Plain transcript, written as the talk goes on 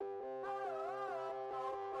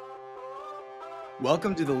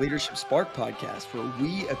Welcome to the Leadership Spark podcast, where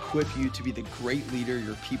we equip you to be the great leader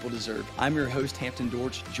your people deserve. I'm your host, Hampton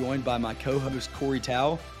Dortch, joined by my co-host, Corey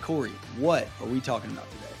Tao. Corey, what are we talking about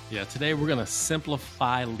today? Yeah, today we're going to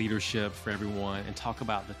simplify leadership for everyone and talk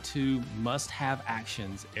about the two must-have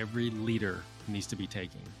actions every leader needs to be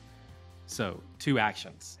taking. So, two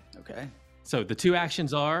actions. Okay. So the two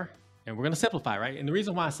actions are, and we're going to simplify, right? And the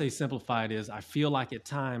reason why I say simplified is I feel like at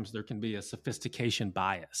times there can be a sophistication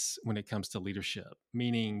bias when it comes to leadership,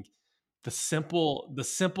 meaning the simple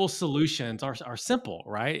solutions are simple,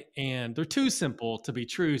 right? And they're too simple to be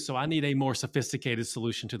true. So I need a more sophisticated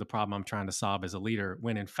solution to the problem I'm trying to solve as a leader,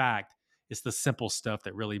 when in fact, it's the simple stuff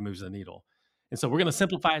that really moves the needle. And so we're going to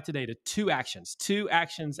simplify it today to two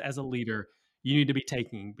actions as a leader you need to be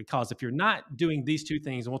taking, because if you're not doing these two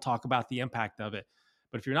things, and we'll talk about the impact of it,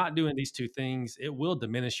 but if you're not doing these two things, it will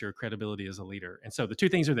diminish your credibility as a leader. And so the two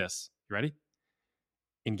things are this. You ready?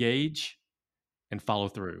 Engage and follow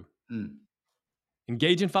through.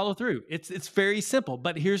 Engage and follow through. It's very simple,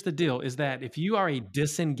 but here's the deal is that if you are a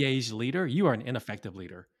disengaged leader, you are an ineffective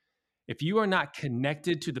leader. If you are not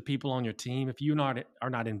connected to the people on your team, if you are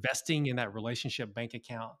not investing in that relationship bank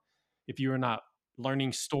account, if you are not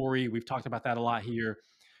learning story, we've talked about that a lot here,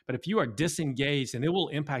 but if you are disengaged, then it will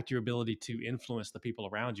impact your ability to influence the people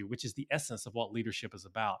around you, which is the essence of what leadership is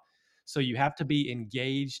about. So you have to be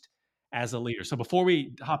engaged as a leader. So before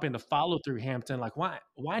we hop into follow through, Hampton, like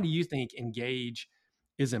why do you think engage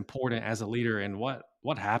is important as a leader, and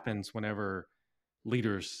what happens whenever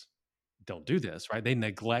leaders don't do this, right? They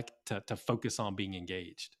neglect to focus on being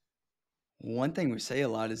engaged. One thing we say a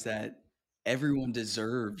lot is that everyone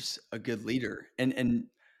deserves a good leader. And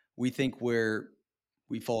we think where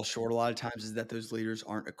we fall short a lot of times is that those leaders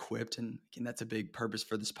aren't equipped. And again, that's a big purpose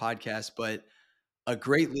for this podcast. But a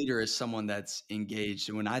great leader is someone that's engaged.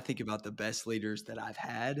 And when I think about the best leaders that I've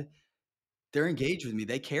had, they're engaged with me.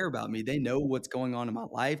 They care about me. They know what's going on in my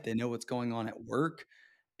life. They know what's going on at work.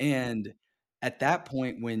 And at that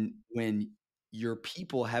point, when your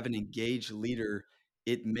people have an engaged leader,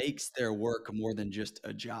 it makes their work more than just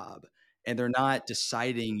a job. And they're not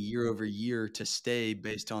deciding year over year to stay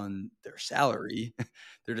based on their salary.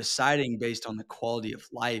 They're deciding based on the quality of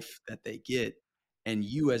life that they get. And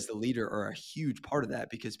you as the leader are a huge part of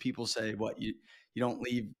that, because people say, what, you don't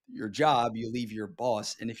leave your job, you leave your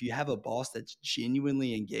boss. And if you have a boss that's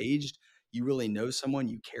genuinely engaged, you really know someone,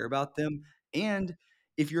 you care about them. And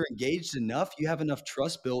if you're engaged enough, you have enough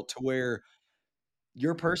trust built to where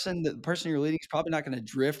the person you're leading is probably not going to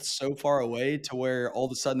drift so far away to where all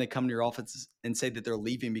of a sudden they come to your office and say that they're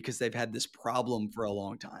leaving because they've had this problem for a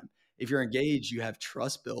long time. If you're engaged, you have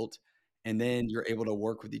trust built, and then you're able to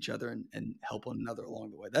work with each other and help one another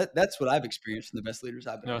along the way. That's what I've experienced from the best leaders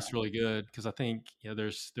I've been around. It's really good, because I think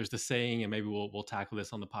there's the saying, and maybe we'll tackle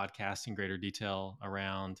this on the podcast in greater detail,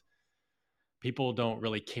 around people don't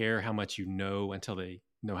really care how much you know until they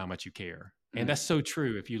know how much you care. And that's so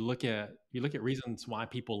true. If you look at reasons why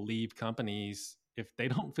people leave companies, if they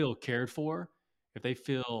don't feel cared for, if they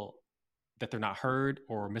feel that they're not heard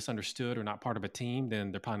or misunderstood or not part of a team,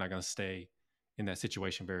 then they're probably not going to stay in that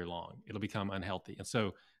situation very long. It'll become unhealthy. And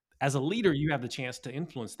so as a leader, you have the chance to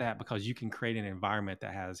influence that, because you can create an environment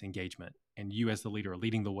that has engagement, and you as the leader are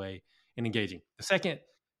leading the way in engaging. The second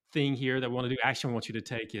thing here that we want to do, action we want you to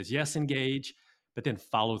take, is yes, engage, but then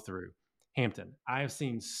follow through. Hampton, I have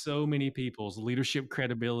seen so many people's leadership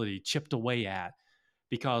credibility chipped away at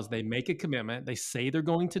because they make a commitment, they say they're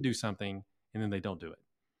going to do something, and then they don't do it.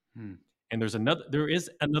 And there is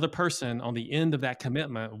another person on the end of that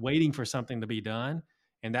commitment waiting for something to be done.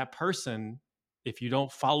 And that person, if you don't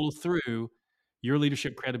follow through, your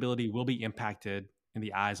leadership credibility will be impacted in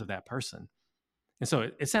the eyes of that person. And so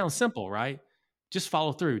it sounds simple, right? Just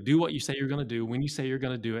follow through. Do what you say you're going to do when you say you're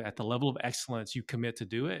going to do it at the level of excellence you commit to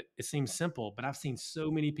do it. It seems simple, but I've seen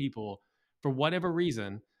so many people, for whatever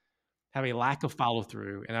reason, have a lack of follow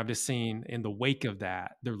through. And I've just seen in the wake of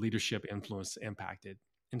that, their leadership influence impacted.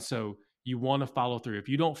 And so you want to follow through. If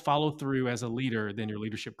you don't follow through as a leader, then your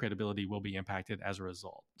leadership credibility will be impacted as a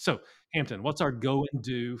result. So, Hampton, what's our go and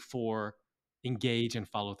do for engage and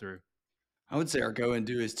follow through? I would say our go and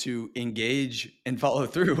do is to engage and follow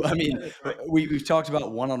through. I mean, we've talked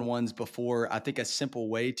about one-on-ones before. I think a simple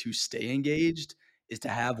way to stay engaged is to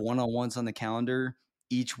have one-on-ones on the calendar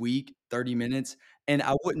each week, 30 minutes. And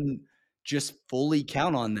I wouldn't just fully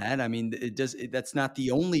count on that. I mean, that's not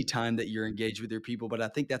the only time that you're engaged with your people, but I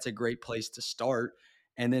think that's a great place to start.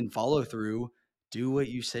 And then follow through, do what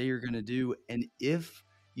you say you're going to do. And if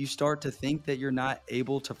you start to think that you're not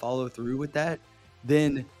able to follow through with that,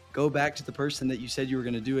 then go back to the person that you said you were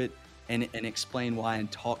going to do it and explain why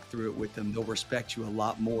and talk through it with them, they'll respect you a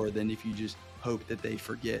lot more than if you just hope that they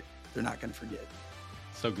forget. They're not going to forget.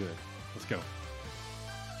 So good. Let's go.